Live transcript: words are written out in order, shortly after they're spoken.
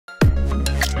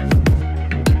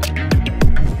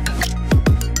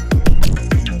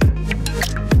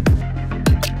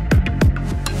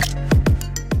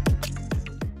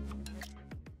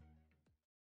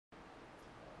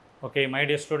Okay, my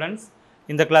dear students,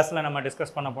 in the class la nama discuss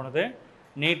panna ponadhu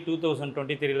NEET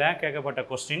 2023 la kekapata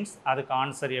questions adukku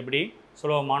answer eppadi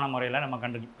சுலபமான முறையில் நம்ம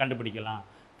கண்டுபிடிக்கலாம்.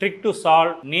 Trick to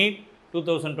solve NEET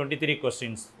 2023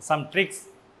 questions. Some tricks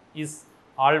is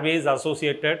always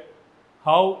associated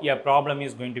how a problem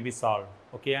is going to be solved.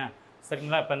 Okay,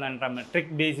 சரிங்களா? இப்போ நம்ம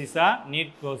trick பேசிஸாக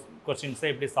NEET கொஸ்டின்ஸை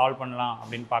எப்படி solve பண்ணலாம்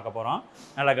அப்படின்னு பார்க்க போகிறோம்.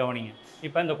 நல்லா கவனிங்க.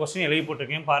 இப்போ இந்த கொஸ்டின் எழுதி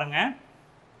போட்டிருக்கேன் பாருங்கள்.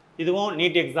 இதுவும்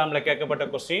நீட் எக்ஸாமில் கேட்கப்பட்ட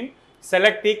question.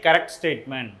 Select the correct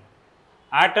statement.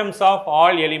 Atoms of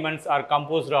all elements are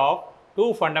composed of two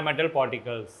fundamental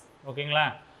particles. ஓகேங்களா?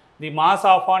 The mass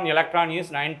of an electron is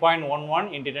 9.11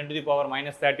 into 10 to the power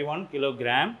minus 31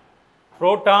 kilogram.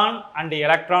 Proton and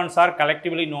electrons are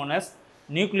collectively known as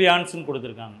nucleons ன்னு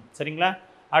கொடுத்துருக்காங்க. சரிங்களா?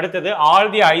 அடுத்தது all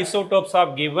the isotopes of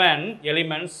given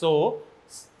elements show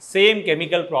same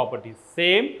chemical properties.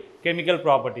 Same chemical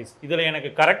properties. இதில் எனக்கு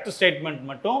correct statement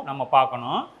மட்டும் நம்ம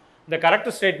பார்க்கணும். இந்த கரெக்ட்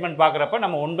ஸ்டேட்மெண்ட் பார்க்குறப்ப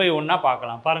நம்ம ஒன் பை ஒன்னாக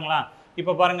பார்க்கலாம். பாருங்களா?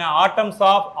 இப்போ பாருங்கள், atoms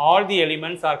of all the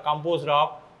elements are composed of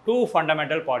two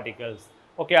fundamental particles.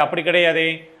 Okay, அப்படி கிடையாது.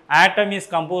 atom is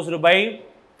composed by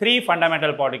three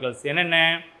fundamental particles. என்னென்ன?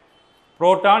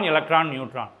 proton, electron,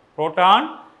 neutron. proton,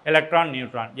 electron,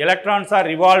 neutron. Electrons are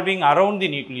revolving around the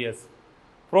nucleus.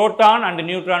 Proton and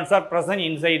neutrons are present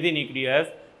inside the nucleus,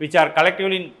 which are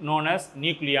collectively known as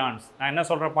nucleons. நான் என்ன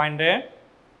சொல்கிற point?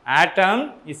 atom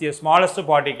is the smallest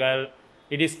particle.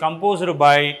 It is composed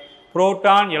by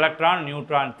proton, electron,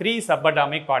 neutron, three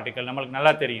subatomic particles. நம்மளுக்கு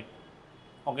நல்லா தெரியும்.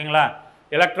 ஓகேங்களா?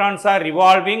 Electrons are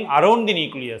revolving around the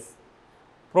nucleus.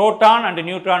 Proton and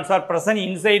neutrons are present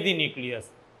inside the nucleus,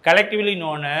 collectively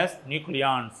known as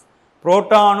nucleons.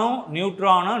 புரோட்டானும்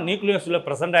நியூட்ரானும் நியூக்ளியஸில்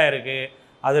present ஆகிருக்கு.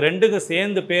 அது ரெண்டுக்கு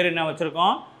சேர்ந்து பேர் என்ன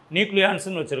வச்சுருக்கோம்?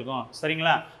 நியூக்ளியான்ஸ்னு வச்சுருக்கோம்.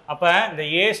 சரிங்களா? அப்போ இந்த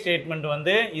ஏ ஸ்டேட்மெண்ட்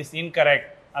வந்து இஸ்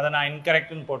இன்கரெக்ட். அதை நான்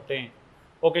இன்கரெக்ட்னு போட்டேன்.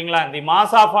 ஓகேங்களா? தி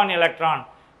mass of on electron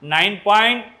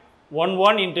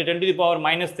 9.11 into 10 to the power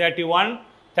minus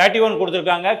 31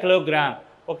 கொடுத்துருக்காங்க கிலோகிராம்.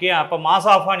 ஓகே, அப்போ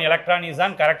mass of on electron is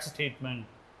on correct statement.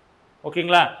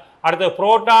 ஓகேங்களா? அடுத்து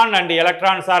proton and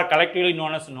electrons R collectively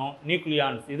known as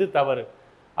nucleons. இது தவறு.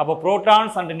 அப்போ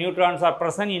protons and neutrons are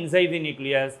present inside the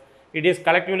nucleus. It is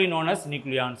collectively known as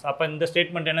nucleons. அப்போ இந்த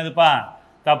statement என்னதுப்பா?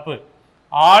 தப்பு.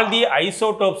 All the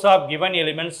isotopes of given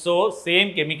elements show same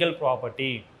chemical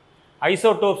property.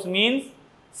 Isotopes means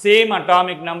same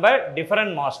atomic number,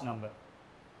 different mass number.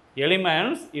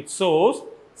 Elements, it shows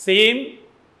same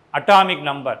atomic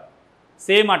number.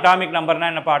 Same atomic number na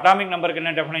enna? Atomic number ku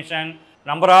enna definition?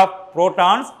 Number of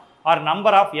protons or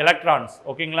number of electrons.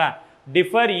 ஓகேங்களா?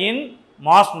 differ in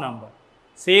mass number.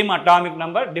 Same atomic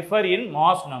number differ in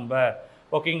mass number.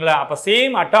 ஓகேங்களா? அப்போ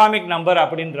same atomic number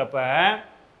அப்படின்றப்ப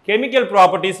chemical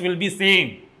properties will be same.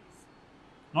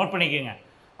 Note பண்ணிக்கோங்க.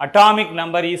 atomic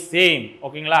number is same.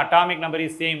 ஓகேங்களா? atomic number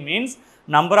is same means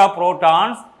number of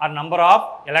protons or number of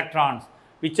electrons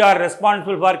which are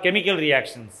responsible for chemical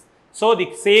reactions. So the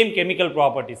same chemical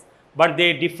properties, but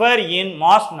they differ in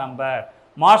mass number.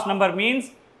 Mass number means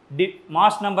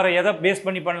mass நம்பரை எதை base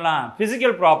பண்ணி பண்ணலாம்?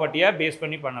 Physical ப்ராப்பர்ட்டியை base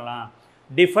பண்ணி பண்ணலாம்.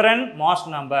 Different mass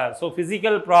number. So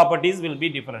physical properties will be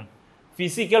different.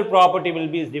 Physical property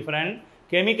will be different.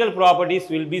 Chemical properties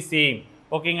will be same.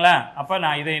 ஓகேங்களா? அப்போ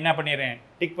நான் இதை என்ன பண்ணிடுறேன்?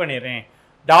 டிக் பண்ணிடுறேன்.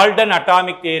 Dalton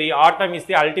atomic theory. Atom is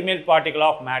the ultimate particle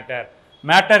of matter.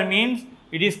 Matter means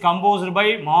it is composed by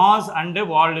mass and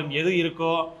volume. எது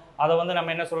இருக்கோ அதை வந்து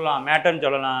நம்ம என்ன சொல்லலாம்? மேட்டர்னு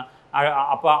சொல்லலாம்.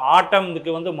 அப்போ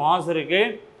ஆட்டம்க்கு வந்து மாஸ் இருக்குது.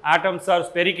 Atoms are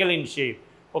spherical in shape.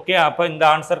 Okay, அப்போ இந்த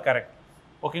ஆன்சர் கரெக்ட்.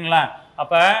 ஓகேங்களா?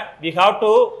 அப்போ we have to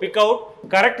pick out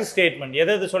correct statement.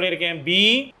 எது எது சொல்லியிருக்கேன்? B,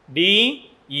 D,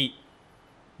 E.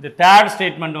 இந்த தேர்ட்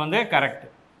ஸ்டேட்மெண்ட் வந்து கரெக்ட்.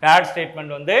 தேர்ட்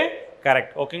ஸ்டேட்மெண்ட் வந்து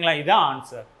கரெக்ட். ஓகேங்களா? இதான்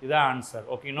ஆன்சர். இதான் ஆன்சர்.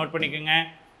 ஓகே, நோட் பண்ணிக்கோங்க.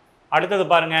 அடுத்தது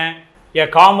பாருங்க. A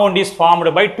compound is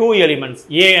formed by two elements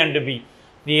A and B.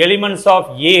 The elements of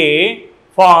A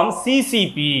form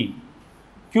CCP,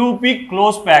 cubic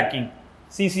close packing.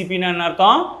 CCP என்ன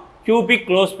அர்த்தம்? cubic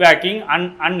close packing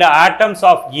and the atoms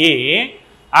of A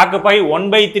occupy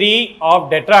 1/3 of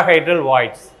tetrahedral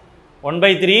voids.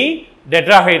 1/3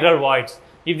 tetrahedral voids.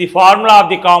 If the formula of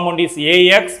the compound is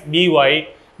AX BY,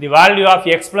 the value of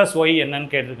X plus Y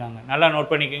என்னன்னு கேட்டிருக்காங்க. நல்லா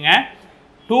note பண்ணிக்கோங்க.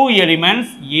 Two elements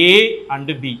A and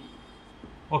B.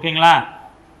 ஓகேங்களா?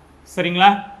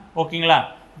 சரிங்களா? ஓகேங்களா?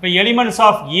 இப்போ elements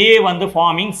of A வந்து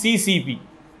forming CCP,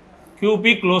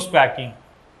 cubic close packing.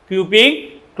 cubic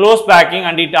close packing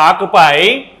and it occupy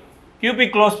cubic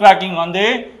close packing வந்து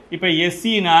இப்போ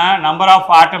SC னா number of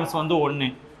atoms வந்து 1,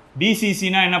 BCC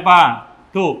னா என்னப்பா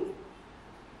 2,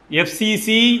 FCC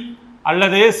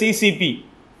அல்லது CCP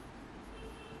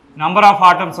number of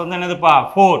atoms வந்து என்னதுப்பா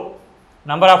 4,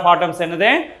 number of atoms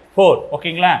என்னது 4.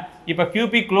 ஓகேங்களா? இப்போ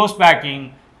cubic close packing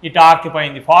it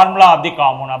occupying the formula of the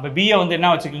compound. அப்போ B வந்து என்ன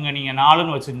வச்சுக்கோங்க நீங்கள்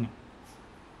 4ன்னு வச்சுக்கோங்க.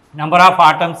 number of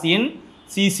atoms in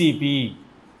CCP.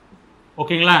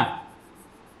 ஓகேங்களா?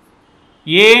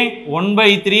 A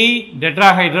 1/3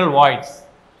 tetrahedral voids.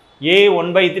 A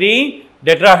 1/3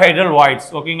 tetrahedral voids.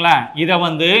 ஓகேங்களா? இதை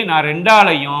வந்து நான்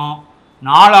 2ஆலையும்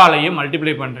 4ஆலையும்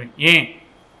மல்டிப்ளை பண்ணுறேன். ஏன்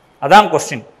அதான்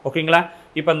கொஸ்டின். ஓகேங்களா?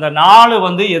 இப்போ இந்த 4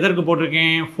 வந்து எதற்கு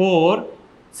போட்டிருக்கேன்? 4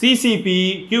 CCP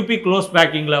cubic close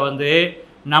packing வந்து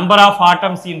number of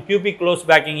atoms in cubic close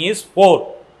packing is 4.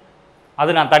 அது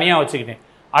நான் தனியாக வச்சுக்கிட்டேன்.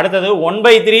 அடுத்தது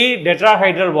 1/3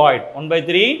 tetrahedral void.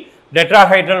 1/3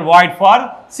 tetrahedral void for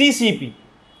CCP.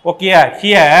 Okay,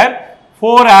 here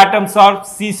 4 atoms are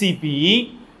CCP.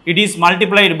 It is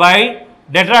multiplied by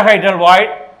tetrahedral void.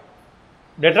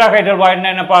 Tetrahedral void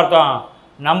என்ன பார்த்தோம்?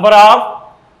 Number of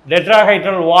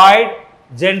tetrahedral void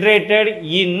generated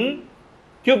in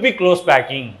cubic close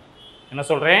packing. என்ன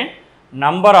சொல்றேன்?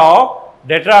 Number of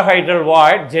tetrahedral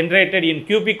void generated in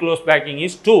cubic close packing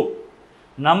is 2.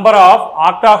 Number of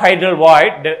octahedral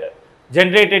void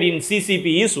generated in CCP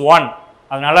is 1.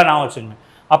 அதனால நான் வச்சுக்கணும்.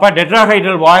 அப்போ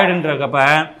tetrahedral voidன்றப்ப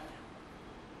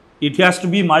it has to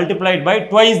be multiplied by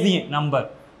twice the number.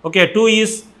 Okay, 2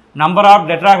 is number of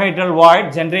tetrahedral void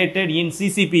generated in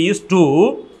CCP is 2.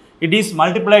 It is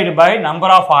multiplied by number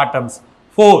of atoms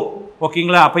 4.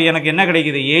 ஓகேங்களா? அப்போ எனக்கு என்ன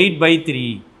கிடைக்குது? 8/3.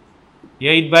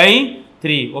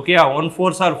 8/3. Okay, 1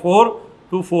 4s are 4,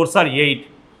 2 4s are 8.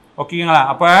 ஓகேங்களா?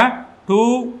 அப்போ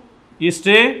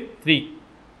 2:3.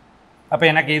 அப்போ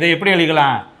எனக்கு இதை எப்படி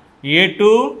எழுதலாம்?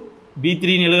 A2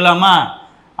 B3ன்னு எழுதலாமா?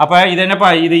 அப்போ இது என்னப்பா?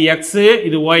 இது x,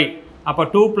 இது y. அப்போ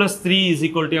 2 + 3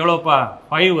 = எவ்வளோப்பா?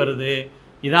 5 வருது.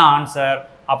 இதுதான் ஆன்சர்.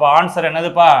 அப்போ ஆன்சர்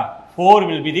என்னதுப்பா? 4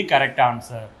 will be the correct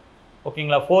answer.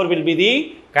 ஓகேங்களா? 4 will be the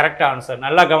correct answer.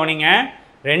 நல்லா கவனிங்க.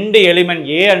 2 எலிமெண்ட்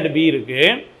A and B இருக்குது.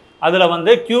 அதில்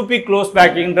வந்து cubic close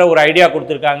packingன்ற ஒரு ஐடியா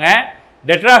கொடுத்துருக்காங்க.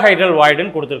 டெட்ராஹைட்ரல்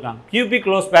வாய்டுன்னு கொடுத்துருக்காங்க. cubic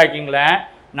close packingல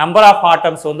number of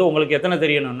atoms வந்து உங்களுக்கு எத்தனை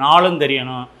தெரியணும்? 4ன்னு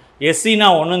தெரியணும். SCனா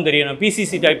 1ன்னு தெரியணும்.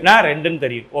 PCC டைப்னா 2ன்னு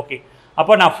தெரியும். ஓகே,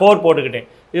 அப்போ நான் 4 போட்டுக்கிட்டேன்.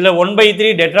 இதில்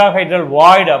 1/3 டெட்ராஹைட்ரல்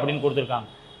வாய்டு அப்படின்னு கொடுத்துருக்காங்க.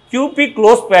 cubic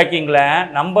close packingல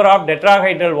number of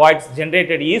tetrahedral voids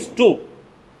generated is 2.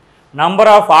 Number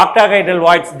of ஆக்டாஹைட்ரல்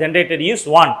voids generated is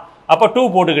 1. அப்போ 2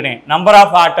 போட்டுக்கிட்டேன். Number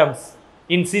of atoms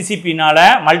in CCPனால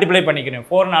multiply பண்ணிக்கிறேன்.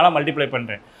 4னால மல்டிப்ளை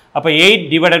பண்ணுறேன். அப்போ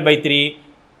 8/3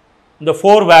 இந்த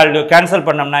 4 வேல்யூ கேன்சல்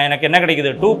பண்ணோம்னா எனக்கு என்ன கிடைக்குது?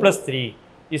 2 + 3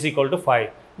 = 5.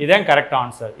 இதுதான் கரெக்ட்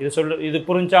ஆன்சர். இது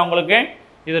புரிஞ்சா உங்களுக்கு?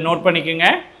 இதை நோட் பண்ணிக்கோங்க.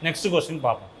 நெக்ஸ்ட் கொஸ்டின்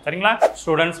பார்ப்போம். சரிங்களா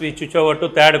ஸ்டூடெண்ட்ஸ்? வி ஸ்விட்ச் ஓவர் டு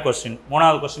தேர்ட் கொஸ்டின்.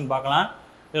 3வது கொஸ்டின் பார்க்கலாம்.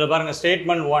 இதில் பாருங்கள்,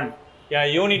 statement 1. A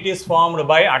unit is formed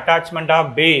by attachment of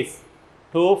base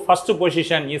to first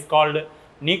position is called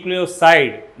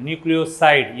nucleoside.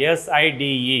 Nucleoside,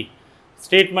 SIDE.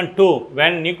 Statement 2.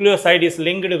 When nucleoside is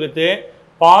linked with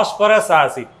phosphorus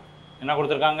acid, என்ன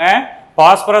கொடுத்துருக்காங்க?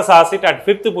 phosphorus acid at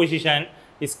 5th position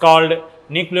is called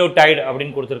nucleotide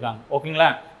அப்படின்னு கொடுத்துருக்காங்க. ஓகேங்களா?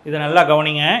 இதை நல்லா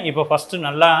கவனிங்க. இப்போ first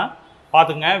நல்லா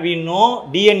பார்த்துங்க. we know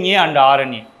DNA and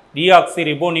RNA,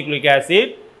 deoxyribonucleic acid,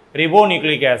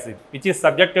 ribonucleic acid, which is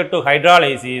subjected to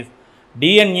hydrolysis.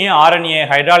 DNA RNA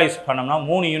hydrolysis பண்ணோம்னா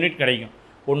 3 யூனிட் கிடைக்கும்.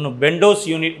 ஒன்று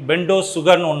பெண்டோஸ்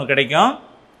சுகர்னு ஒன்று கிடைக்கும்.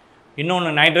 இன்னொன்று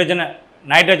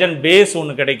நைட்ரஜன் பேஸ்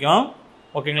ஒன்று கிடைக்கும்.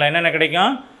 ஓகேங்களா? என்னென்ன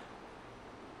கிடைக்கும்?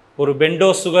 ஒரு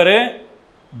பெண்டோஸ் சுகரு,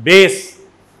 பேஸ்.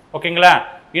 ஓகேங்களா?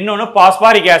 இன்னொன்று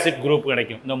பாஸ்பாரிக் ஆசிட் குரூப்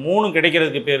கிடைக்கும். இந்த 3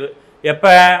 கிடைக்கிறதுக்கு பேர்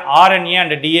எப்போ? RNA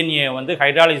அண்ட் DNA வந்து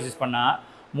ஹைட்ராலிசிஸ் பண்ணால்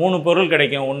 3 பொருள்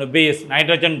கிடைக்கும். ஒன்று பேஸ்,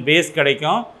 நைட்ரஜன் பேஸ்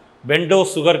கிடைக்கும்,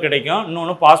 பெண்டோஸ் சுகர் கிடைக்கும்,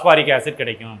 இன்னொன்று பாஸ்பாரிக் ஆசிட்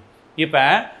கிடைக்கும். இப்போ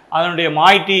அதனுடைய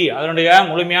மாய்ட்டி, அதனுடைய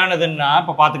முழுமையானதுன்னா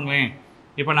இப்போ பார்த்துங்களேன்.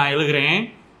 இப்போ நான் எழுதுகிறேன்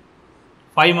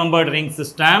 5 membered ரிங்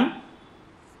சிஸ்டம்.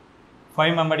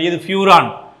 5 membered. இது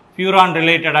ஃபியூரான்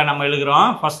ரிலேட்டடாக நம்ம எழுதுகிறோம்.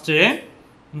 ஃபஸ்ட்டு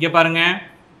இங்கே பாருங்கள்,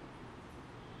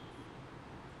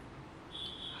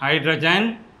 ஹைட்ரஜன்,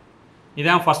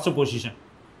 இதுதான் ஃபஸ்ட்டு பொசிஷன்.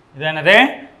 இது என்னது?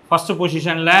 ஃபஸ்ட்டு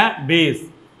பொசிஷனில் பேஸ்.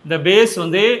 இந்த பேஸ்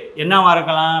வந்து என்னவாக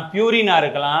இருக்கலாம்? பியூரினாக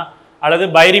இருக்கலாம் அல்லது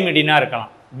பைரிமிடினாக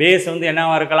இருக்கலாம். பேஸ் வந்து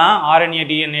என்னவாக இருக்கலாம்? RNA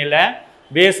DNAல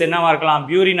பேஸ் என்னவாக இருக்கலாம்?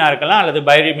 பியூரினாக இருக்கலாம் அல்லது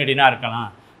பைரிமிடினாக இருக்கலாம்.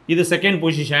 இது செகண்ட்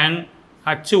பொசிஷன்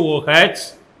HOH.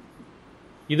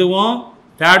 இதுவும்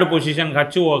third position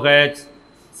HOH.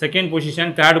 Second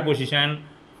position, third position,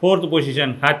 fourth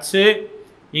position H.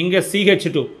 இங்கே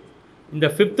CH2. இந்த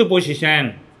ஃபிஃப்த் பொசிஷன்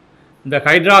இந்த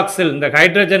ஹைட்ராக்சில், இந்த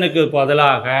ஹைட்ரஜனுக்கு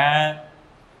பதிலாக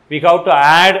we have to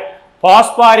add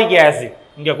phosphoric acid.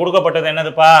 இங்கே கொடுக்கப்பட்டது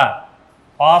என்னதுப்பா?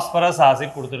 phosphorus acid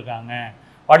கொடுத்துருக்காங்க.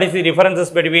 what is the differences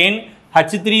between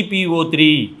H3PO3?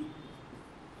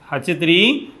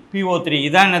 H3PO3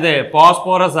 இதான் என்னது?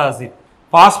 phosphorus acid.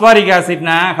 phosphoric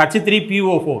acidனா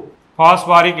H3PO4,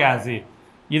 phosphoric acid.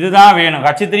 இதுதான் வேணும்.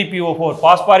 H3PO4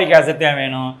 பாஸ்பாரிக் ஆசிட் தான்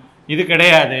வேணும். இது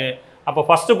கிடையாது. அப்போ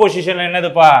ஃபர்ஸ்ட் பொசிஷனில்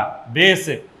என்னதுப்பா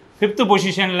பேஸு, ஃபிஃப்த்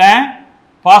பொசிஷனில்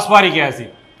பாஸ்பாரிக்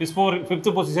ஆசிட், ஃபிஃப்த்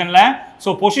பொசிஷனில். So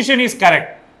position is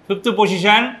correct. Fifth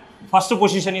position first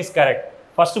position is correct.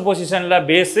 First பொசிஷனில்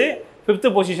பேஸு, ஃபிஃப்த்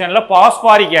பொசிஷனில்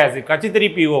பாஸ்பாரிக் ஆசிட்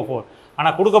H3PO4.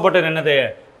 ஆனால் கொடுக்கப்பட்டது என்னது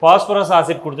பாஸ்பரஸ்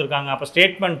ஆசிட் கொடுத்துருக்காங்க. அப்போ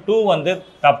ஸ்டேட்மெண்ட் 2 வந்து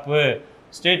தப்பு,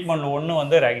 ஸ்டேட்மெண்ட் 1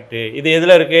 வந்து ரைட்டு. இது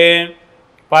எதில் இருக்குது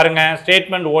பாருங்கள்.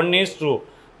 Statement 1 is true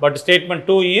but statement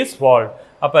 2 is false.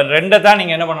 அப்போ ரெண்டை தான்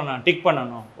நீங்கள் என்ன பண்ணணும் டிக்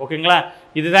பண்ணணும். ஓகேங்களா.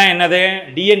 இதுதான் என்னது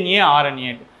DNA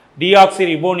RNA deoxy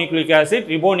ribonucleic acid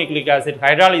ribonucleic acid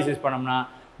hydrolysis பண்ணோம்னா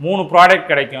 3 ப்ராடக்ட்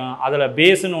கிடைக்கும். அதில்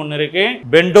பேஸ்னு ஒன்று இருக்குது,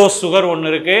 பெண்டோஸ் சுகர் ஒன்று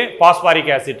இருக்குது,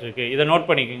 பாஸ்பாரிக் ஆசிட் இருக்குது. இதை நோட்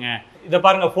பண்ணிக்கோங்க. இதை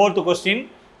பாருங்கள். 4th question,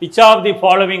 which of the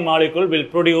following molecule will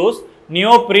produce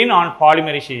neoprene on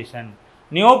polymerization?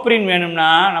 நியோப்ரின் வேணும்னா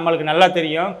நம்மளுக்கு நல்லா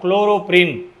தெரியும்,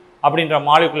 குளோரோப்ரின் அப்படின்ற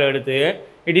மாலிகுலை எடுத்து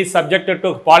it is subjected to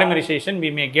polymerization we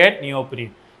may get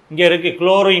neoprene. இங்கே இருக்குது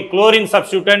குளோரின்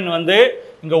சப்ஸ்டியூட்டன் வந்து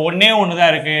இங்கே ஒன்றே ஒன்று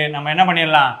தான் இருக்குது. நம்ம என்ன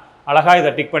பண்ணிடலாம் அழகாக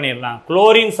இதை டிக் பண்ணிடலாம்.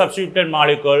 Chlorine substitution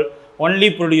molecule only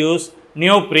produce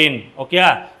நியோப்ரின். Okay,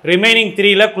 remaining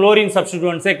 3ல chlorine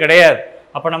சப்ஸ்டியூட்டன்ஸே கிடையாது.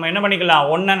 அப்போ நம்ம என்ன பண்ணிக்கலாம்,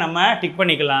 ஒன்றை நம்ம டிக்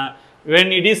பண்ணிக்கலாம். when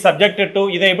it is subjected to,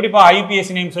 இதை எப்படிப்பா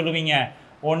ஐபிஎஸ்சி நேம் சொல்லுவீங்க,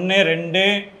 1 2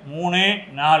 3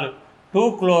 4 2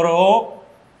 குளோரோ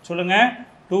சொல்லுங்க,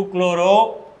 2 குளோரோ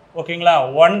ஓகேங்களா,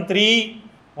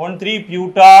 1,3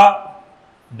 பியூட்டா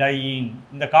டையின்.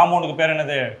 இந்த காம்பவுண்டுக்கு பேர்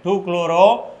என்னது 2 குளோரோ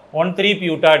 1,3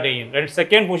 பியூட்டா டையின்.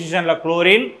 செகண்ட் பொசிஷனில்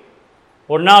குளோரின்,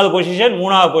 1வது பொசிஷன்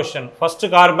 3வது position, first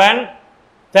carbon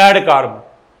third carbon.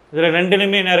 இதில்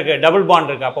ரெண்டுலையுமே என்ன இருக்குது டபுள் பாண்ட்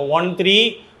இருக்குது. அப்போ 1,3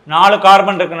 4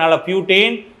 கார்பன் இருக்கனால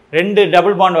பியூட்டேன், 2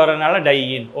 டபுள் பாண்ட் வரனால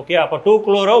டையின். ஓகே, அப்போ 2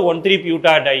 chloro 1,3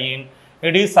 பியூட்டா டையின்.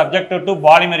 It is subjected to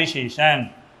polymerisation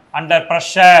under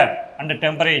pressure under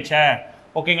temperature.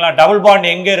 ஓகேங்களா. டபுள் பாண்ட்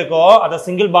எங்கே இருக்கோ அதை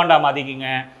சிங்கிள் பாண்டாக மாற்றிக்கிங்க,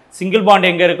 சிங்கிள் பாண்ட்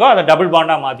எங்கே இருக்கோ அதை டபுள்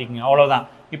பாண்டாக மாற்றிக்கிங்க, அவ்வளோதான்.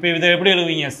 இப்போ இதை எப்படி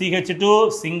எழுதுவீங்க, CH2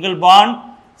 single bond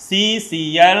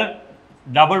CCl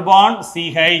double bond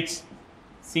CH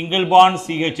single bond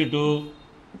CH2.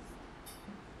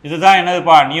 இதுதான்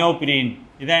என்னதுப்பா நியோப்ரின்.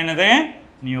 இதான் என்னது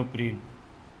நியோப்ரின்.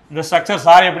 இந்த ஸ்ட்ரக்சர்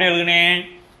சார் எப்படி எழுதுனேன்,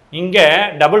 இங்கே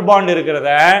டபுள் பாண்ட் இருக்கிறத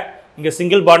இங்கே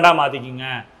சிங்கிள் பாண்டாக மாற்றிக்கிங்க,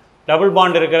 டபுள்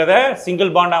பாண்ட் இருக்கிறத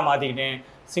சிங்கிள் பாண்டாக மாற்றிக்கிட்டேன்,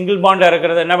 சிங்கிள் பாண்டாக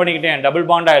இருக்கிறத என்ன பண்ணிக்கிட்டேன் double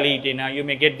பாண்டாக எழுதிக்கிட்டேன்னா you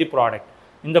may get the product.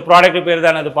 இந்த ப்ராடக்ட் பேர்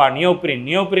தான் என்னதுப்பா நியோப்ரின்.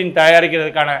 நியோப்ரின்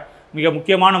தயாரிக்கிறதுக்கான மிக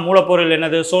முக்கியமான மூலப்பொருள்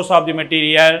என்னது, சோர்ஸ் ஆஃப் தி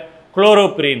மெட்டீரியல்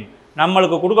குளோரோப்ரின்.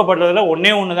 நம்மளுக்கு கொடுக்கப்பட்டதில்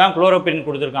ஒன்றே ஒன்று தான் குளோரோப்ரின்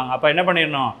கொடுத்துருக்காங்க. அப்போ என்ன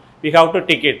பண்ணிடணும், we have to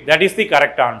tick it. That is the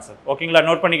correct answer. ஓகேங்களா,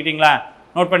 நோட் பண்ணிக்கிட்டீங்களா,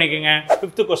 நோட் பண்ணிக்கோங்க.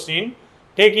 5th question,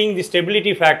 taking the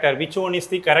stability factor, which one is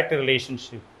the correct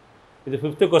relationship? இது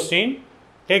 5th question.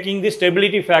 taking the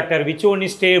stability factor, which one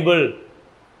is stable,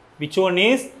 which one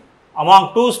is among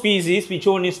 2 species, which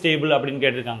one is stable அப்படின்னு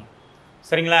கேட்டிருக்காங்க.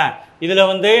 சரிங்களா. இதில்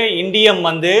வந்து indium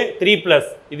வந்து 3+,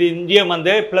 இது indium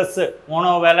வந்து plus,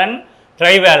 மோனோவேலன்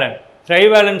ட்ரைவேலன்,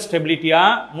 ட்ரைவேலன் ஸ்டெபிலிட்டியா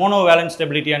மோனோவேலன்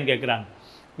ஸ்டெபிலிட்டியான்னு கேட்குறாங்க.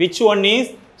 which one is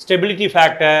stability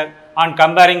factor on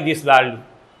comparing this value.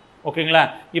 ஓகேங்களா.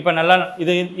 இப்போ நல்லா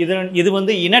இது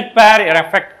வந்து இனட் பேர்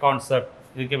எஃபெக்ட் கான்செப்ட்.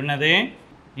 இதுக்கு என்னது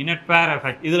இனட் பேர்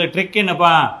எஃபெக்ட். இதில் ட்ரிக்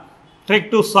என்னப்பா, ட்ரிக்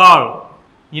டு சால்வ்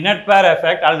இனட் பேர்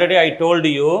effect. Already I told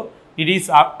you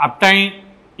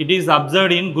it is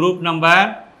observed in group number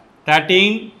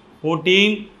 13,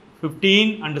 14, 15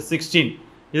 and 16.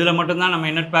 இதில் மட்டும்தான் நம்ம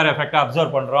இனட் பேர் எஃபெக்டை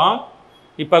அப்சர்வ் பண்ணுறோம்.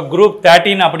 இப்போ குரூப்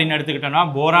 13 அப்படின்னு எடுத்துக்கிட்டோன்னா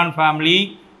போரான் ஃபேமிலி,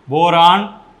 போரான்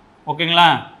ஓகேங்களா,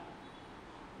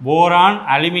 boron,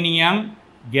 aluminium,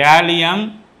 gallium,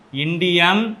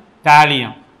 indium,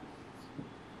 thallium.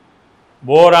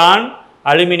 Boron,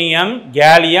 aluminium,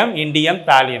 gallium, indium,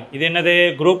 thallium. இது என்னது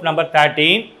குரூப் நம்பர்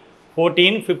 13,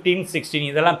 14, 15, 16.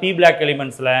 இதெல்லாம் பி பிளாக்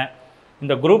எலிமெண்ட்ஸில்.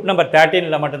 இந்த குரூப் நம்பர்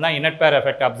 13ல் மட்டும்தான் இனட் பேர்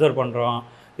எஃபெக்ட் அப்சர்வ் பண்ணுறோம்.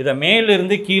 இதை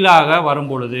மேலிருந்து கீழாக வரும்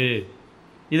பொழுது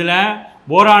இதில்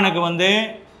போரானுக்கு வந்து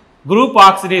குரூப்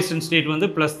ஆக்சிடேஷன் ஸ்டேட் வந்து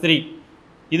 +3,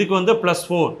 இதுக்கு வந்து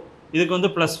 +4, இதுக்கு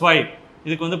வந்து +5,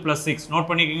 இதுக்கு வந்து +6. நோட்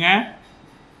பண்ணிக்கோங்க.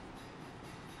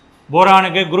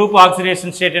 போரானுக்கு குரூப்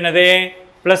ஆக்சிடேஷன் ஸ்டேட் என்னது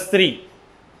 +3,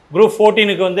 குரூப்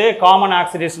 14க்கு வந்து காமன்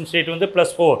ஆக்சிடேஷன் ஸ்டேட் வந்து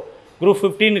 +4, குரூப்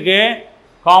 15க்கு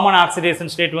காமன்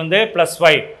ஆக்சிடேஷன் ஸ்டேட் வந்து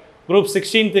 +5, குரூப்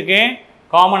 16க்கு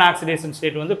காமன் ஆக்சிடேஷன்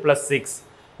ஸ்டேட் வந்து +6.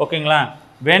 ஓகேங்களா.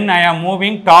 when I am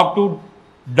moving top to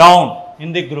down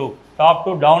in the group, top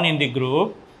to down in the group,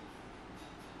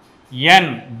 n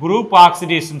group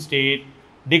oxidation state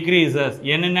decreases.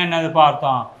 என்னன்னு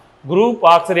பார்த்தோம், group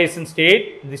oxidation state,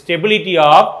 the stability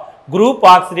of group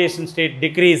oxidation state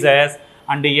decreases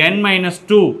and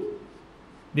n-2,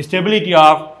 the stability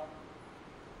of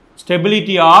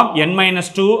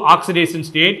n-2 oxidation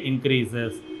state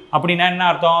increases. அப்படின்னா என்ன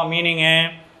அர்த்தம் meaning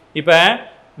இப்போ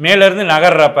மேலேருந்து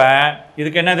நகர்றப்ப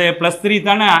இதுக்கு என்னது +3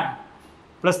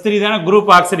 தானே குரூப்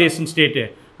ஆக்சிடேஷன் ஸ்டேட்டு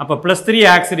அப்போ +3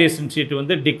 ஆக்சிடேஷன் ஸ்டேட்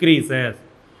வந்து டிக்ரீசஸ்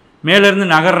மேலேருந்து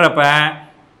நகர்றப்ப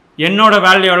என்னோட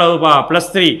வேல்யூ எவ்வளவுப்பா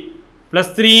 +3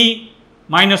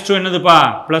 -2 என்னதுப்பா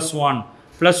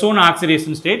 +1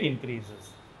 ஆக்சிடேஷன் ஸ்டேட் இன்க்ரீசஸ்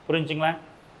புரிஞ்சுங்களா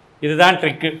இதுதான்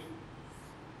ட்ரிக்கு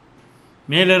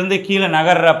மேலிருந்து கீழே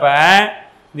நகர்றப்ப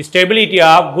the stability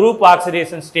of group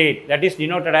oxidation state that is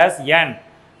denoted as N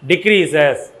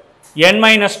decreases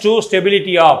N-2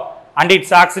 stability of and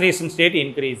its oxidation state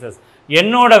increases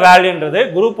என்னோட வேல்யூன்றது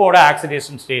குரூப்போட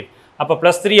ஆக்சிடேஷன் ஸ்டேட் அப்போ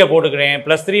 +3 போட்டுக்கிறேன்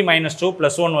 +3 -2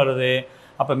 +1 வருது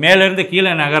அப்போ மேலேருந்து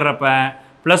கீழே நகர்றப்ப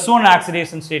 +1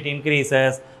 oxidation state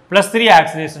increases +3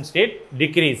 oxidation state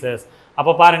decreases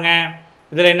அப்போ பாருங்கள்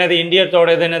இதில் என்னது இந்தியத்தோட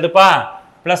இது என்னதுப்பா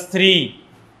 +3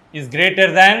 is greater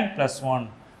than +1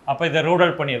 அப்போ இதை ரூல்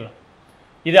அவுட் பண்ணிடலாம்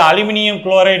இது அலுமினியம்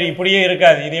குளோரைடு இப்படியே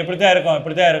இருக்காது இது இப்படி தான்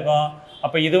இருக்கும்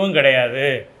அப்போ இதுவும் கிடையாது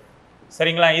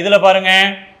சரிங்களா இதில் பாருங்கள்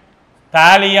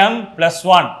thallium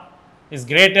 +1 is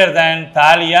greater than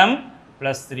thallium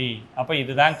 +3 அப்போ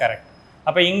இதுதான் கரெக்ட்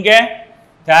அப்போ இங்கே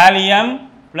thallium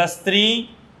 +3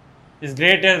 is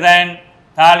greater than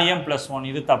thallium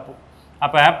 +1 இது தப்பு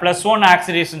அப்போ +1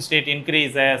 oxidation state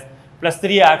increases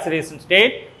 +3 oxidation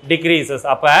state decreases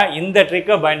அப்போ இந்த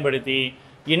ட்ரிக்கை பயன்படுத்தி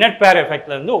இனட் பேர்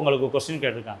எஃபெக்ட்லேருந்து உங்களுக்கு கொஸ்டின்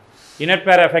கேட்டிருக்காங்க இனட்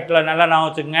பேர் எஃபெக்டில் நல்லா நான்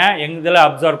வச்சுக்கோங்க எங்கள் இதில்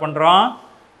அப்சர்வ் பண்ணுறோம்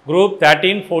குரூப்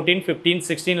 13 14 15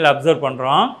 16 அப்சர்வ்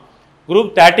பண்ணுறோம்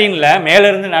குரூப் 13ல்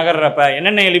மேலேருந்து நகர்றப்ப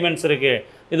என்னென்ன எலிமெண்ட்ஸ் இருக்குது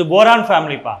இது boron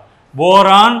ஃபேமிலிப்பா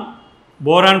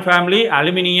boron family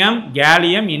aluminium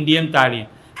gallium indium thallium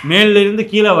மேலிருந்து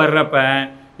கீழே வர்றப்ப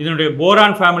இதனுடைய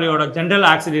போரான் ஃபேமிலியோட ஜென்ரல்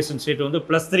ஆக்சிடேஷன் ஸ்டேட் வந்து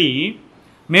 +3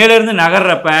 மேலேருந்து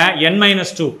நகர்றப்ப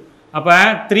N-2 அப்போ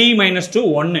 3 -2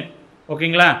 1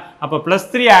 ஓகேங்களா அப்போ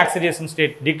 +3 oxidation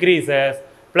state decreases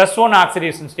 +1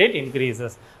 oxidation state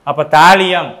increases அப்போ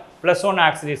தாலியம் +1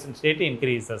 ஆக்சிடேஷன் ஸ்டேட்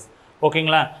இன்க்ரீசஸ்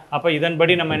ஓகேங்களா அப்போ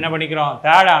இதன்படி நம்ம என்ன பண்ணிக்கிறோம்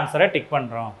தேர்ட் ஆன்சரை டிக்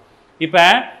பண்ணுறோம் இப்போ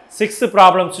 6th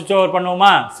ப்ராப்ளம் சுவிட்ச் ஓவர்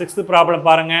பண்ணுவோமா 6th ப்ராப்ளம்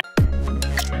பாருங்க